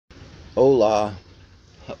Hola,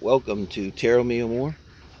 welcome to Tarot Me More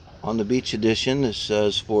on the Beach Edition. This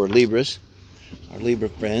is for Libras, our Libra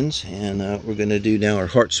friends, and we're going to do now our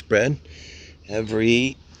heart spread.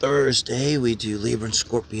 Every Thursday we do Libra and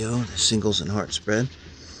Scorpio, the singles and heart spread.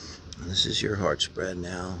 And this is your heart spread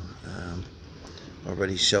now.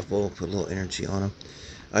 Already shuffle, put a little energy on them.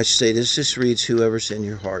 I should say this just reads whoever's in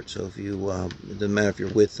your heart. So if you, it doesn't matter if you're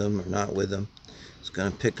with them or not with them. It's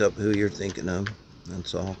going to pick up who you're thinking of.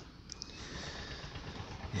 That's all.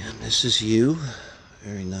 And this is you.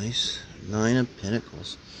 Very nice. 9 of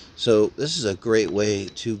Pentacles. So this is a great way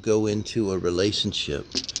to go into a relationship,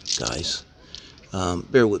 guys.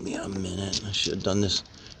 Bear with me a minute. I should have done this.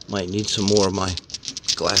 Might need some more of my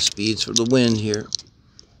glass beads for the wind here.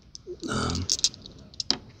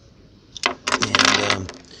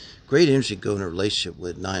 Great energy to go in a relationship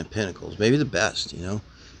with 9 of Pentacles. Maybe the best, you know.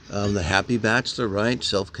 The happy bachelor, right?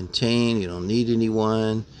 Self-contained. You don't need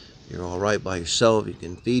anyone. You're all right by yourself. You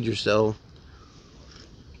can feed yourself.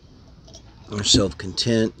 Or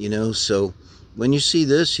self-content, you know. So when you see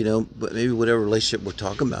this, you know, but maybe whatever relationship we're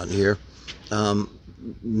talking about here,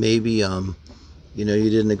 maybe, you know, you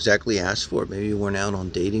didn't exactly ask for it. Maybe you weren't out on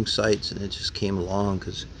dating sites and it just came along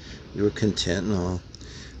because you were content and all.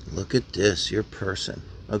 Look at this, your person.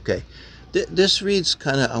 Okay. This reads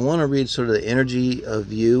kind of, I want to read sort of the energy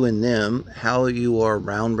of you and them, how you are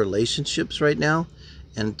around relationships right now,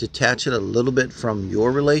 and detach it a little bit from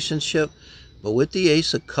your relationship. But with the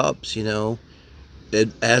Ace of Cups, you know,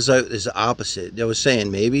 is the opposite. I was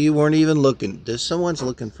saying, maybe you weren't even looking. Someone's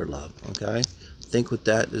looking for love, okay? I think with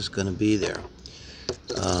that is going to be there.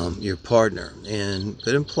 Your partner. And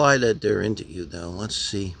could imply that they're into you, though. Let's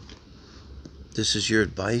see. This is your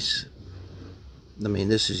advice. I mean,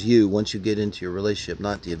 this is you once you get into your relationship,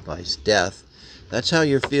 not the advice. Death. That's how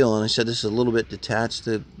you're feeling. I said this is a little bit detached,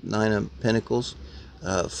 the 9 of Pentacles.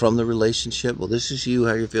 From the relationship. Well, this is you,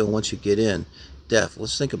 how you're feeling once you get in. Death.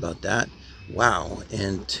 Let's think about that. Wow.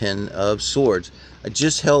 And 10 of Swords. I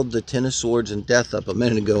just held the 10 of Swords and Death up a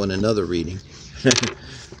minute ago in another reading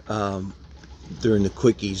during the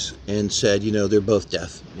quickies and said, you know, they're both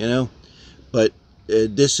death, you know. But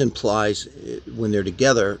this implies when they're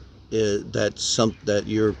together that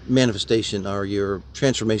your manifestation or your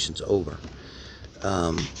transformation's over.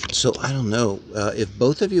 So I don't know if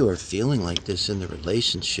both of you are feeling like this in the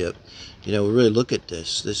relationship. You know, really look at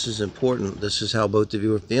this. This is important. This is how both of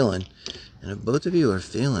you are feeling. And if both of you are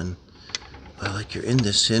feeling like you're in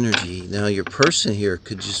this energy, now your person here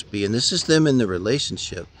could just be, and this is them in the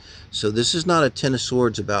relationship. So this is not a 10 of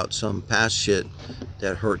Swords about some past shit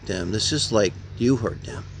that hurt them. This is like you hurt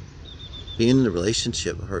them. Being in the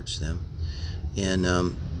relationship hurts them.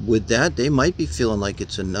 And with that, they might be feeling like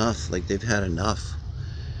it's enough, like they've had enough.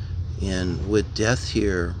 And with Death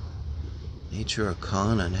here, Nature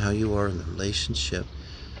Arcana, and how you are in the relationship,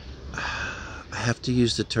 I have to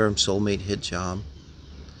use the term soulmate hit job.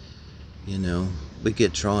 You know, we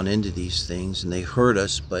get drawn into these things and they hurt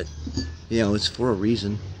us, but, you know, it's for a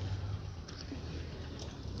reason.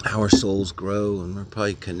 Our souls grow and we're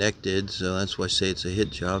probably connected, so that's why I say it's a hit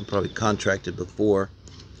job. Probably contracted before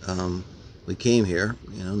we came here,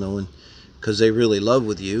 you know, knowing, because they really love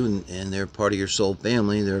with you and they're part of your soul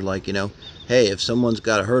family. They're like, you know, hey, if someone's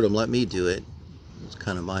got to hurt them, let me do it. It's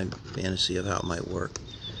kind of my fantasy of how it might work.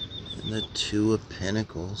 And the 2 of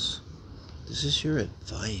Pentacles. This is your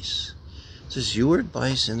advice. This is your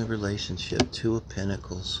advice in the relationship. 2 of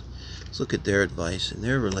Pentacles. Let's look at their advice. And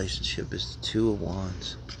their relationship is the 2 of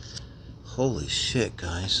Wands. Holy shit,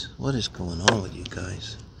 guys. What is going on with you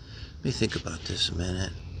guys? Let me think about this a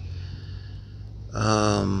minute.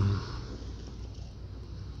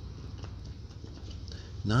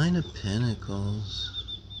 9 of Pentacles.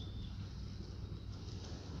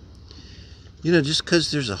 You know, just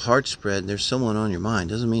because there's a heart spread and there's someone on your mind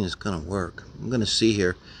doesn't mean it's going to work. I'm going to see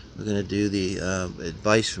here. We're going to do the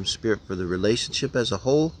advice from Spirit for the relationship as a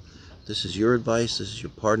whole. This is your advice. This is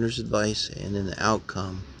your partner's advice. And then the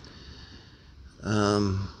outcome.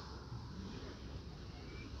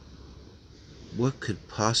 What could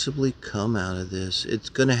possibly come out of this? It's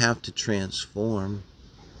going to have to transform.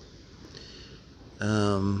 2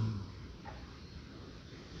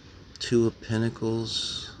 of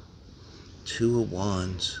Pentacles, 2 of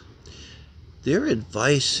Wands. Their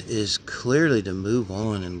advice is clearly to move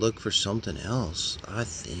on and look for something else, I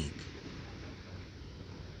think.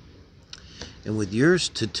 And with yours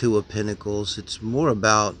to 2 of Pentacles, it's more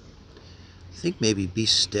about, I think maybe be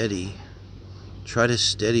steady. Try to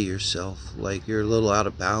steady yourself. Like you're a little out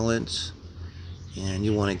of balance and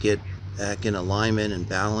you want to get back in alignment and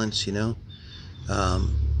balance, you know.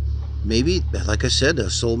 Maybe, like I said, a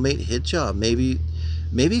soulmate hit job. Maybe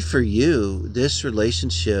maybe for you, this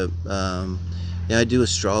relationship, yeah, I do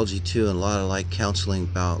astrology too, and a lot of like counseling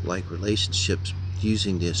about like relationships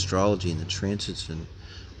using the astrology and the transits and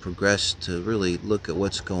progress to really look at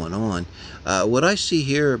what's going on. What I see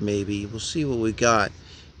here, maybe we'll see what we got.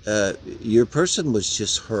 Your person was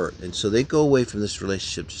just hurt, and so they go away from this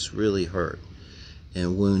relationship just really hurt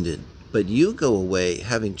and wounded, but you go away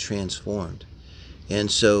having transformed. And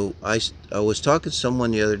so I was talking to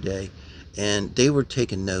someone the other day, and they were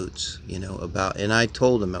taking notes, you know, about, and I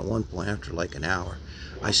told them at one point after like an hour,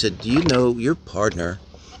 I said, do you know your partner,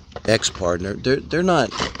 ex-partner, they're not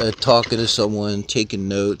talking to someone, taking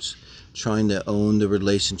notes, trying to own the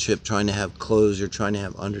relationship, trying to have closure, trying to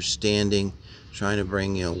have understanding, trying to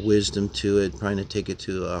bring, you know, wisdom to it, trying to take it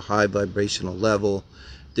to a high vibrational level.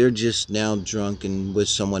 They're just now drunk and with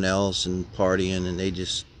someone else and partying, and they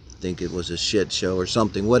just think it was a shit show or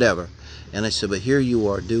something, whatever. And I said, but here you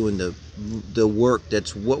are doing the work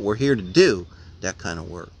that's what we're here to do, that kind of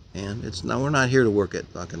work. And it's now, we're not here to work at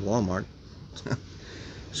fucking Walmart.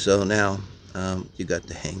 So now you got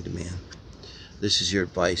the Hanged Man. This is your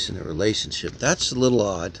advice in a relationship. That's a little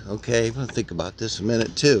odd, okay? I'm gonna think about this a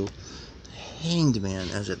minute too. The Hanged Man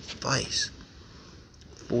as advice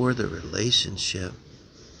for the relationship.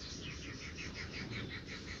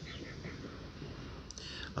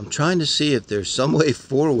 I'm trying to see if there's some way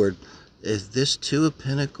forward. If this Two of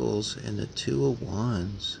Pentacles and the Two of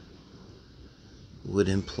Wands would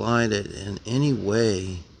imply that in any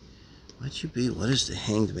way, what is the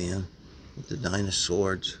Hanged Man with the Nine of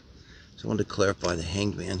Swords? So I wanted to clarify the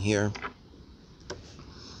Hanged Man here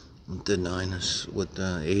with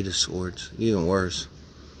the Eight of Swords, even worse.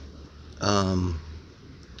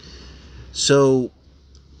 So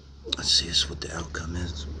let's see what the outcome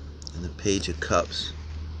is. And the Page of Cups.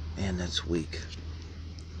 Man, that's weak.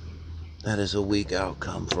 That is a weak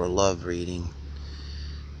outcome for a love reading.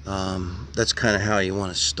 That's kind of how you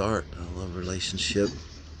want to start a love relationship.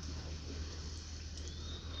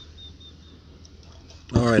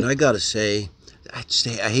 Alright, I gotta say,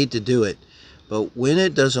 I hate to do it, but when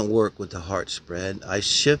it doesn't work with the heart spread, I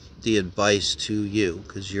shift the advice to you,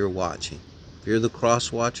 because you're watching. If you're the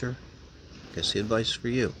cross watcher, I guess the advice is for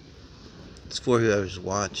you. It's for whoever's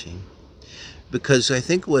watching. Because I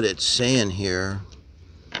think what it's saying here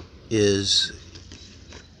is,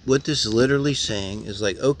 what this is literally saying is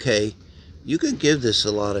like, okay, you can give this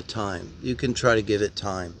a lot of time. You can try to give it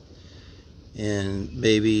time. And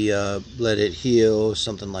maybe let it heal,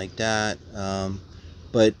 something like that.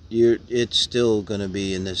 But it's still going to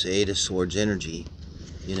be in this Eight of Swords energy.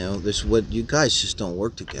 You know, this what you guys just don't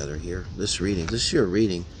work together here. This is your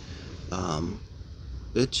reading.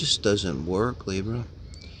 It just doesn't work, Libra.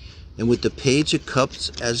 And with the Page of Cups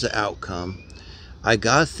as the outcome, I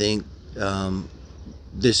gotta think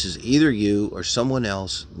this is either you or someone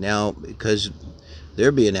else now, because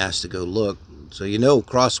they're being asked to go look. So you know,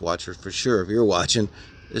 cross watcher for sure. If you're watching,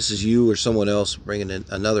 this is you or someone else bringing in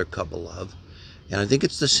another cup of love. And I think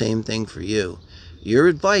it's the same thing for you. Your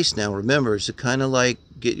advice now, remember, is to kind of like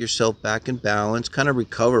get yourself back in balance, kind of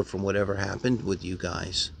recover from whatever happened with you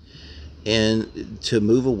guys, and to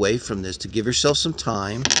move away from this, to give yourself some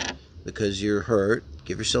time, because you're hurt.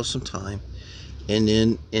 Give yourself some time, and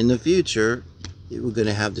then in the future, we're going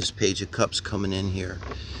to have this Page of Cups coming in here.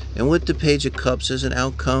 And with the Page of Cups as an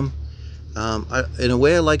outcome, in a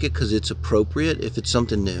way I like it because it's appropriate if it's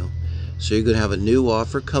something new. So you're going to have a new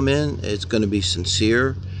offer come in. It's going to be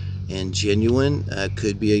sincere and genuine.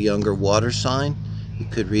 Could be a younger water sign. You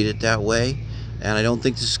could read it that way. And I don't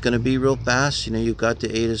think this is going to be real fast. You know, you've got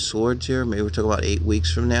the Eight of Swords here. Maybe we're talking about 8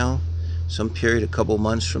 weeks from now. Some period, a couple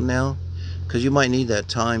months from now. Because you might need that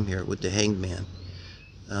time here with the Hanged Man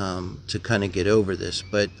to kind of get over this.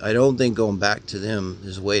 But I don't think going back to them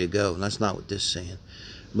is the way to go. And that's not what this is saying.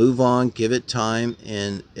 Move on, give it time,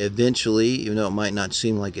 and eventually, even though it might not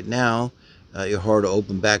seem like it now, your heart will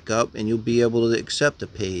open back up, and you'll be able to accept the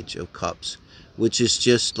Page of Cups, which is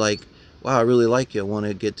just like, wow, I really like you. I want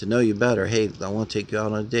to get to know you better. Hey, I want to take you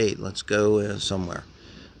out on a date. Let's go somewhere.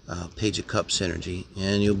 Page of Cups energy,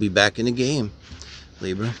 and you'll be back in the game,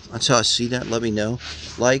 Libra. That's how I see that. Let me know.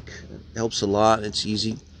 Like, helps a lot. It's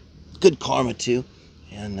easy. Good karma, too.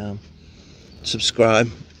 And subscribe.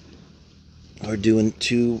 We're doing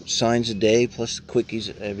 2 signs a day, plus the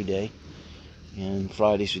quickies every day. And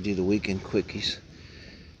Fridays we do the Weekend Quickies.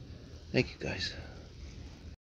 Thank you, guys.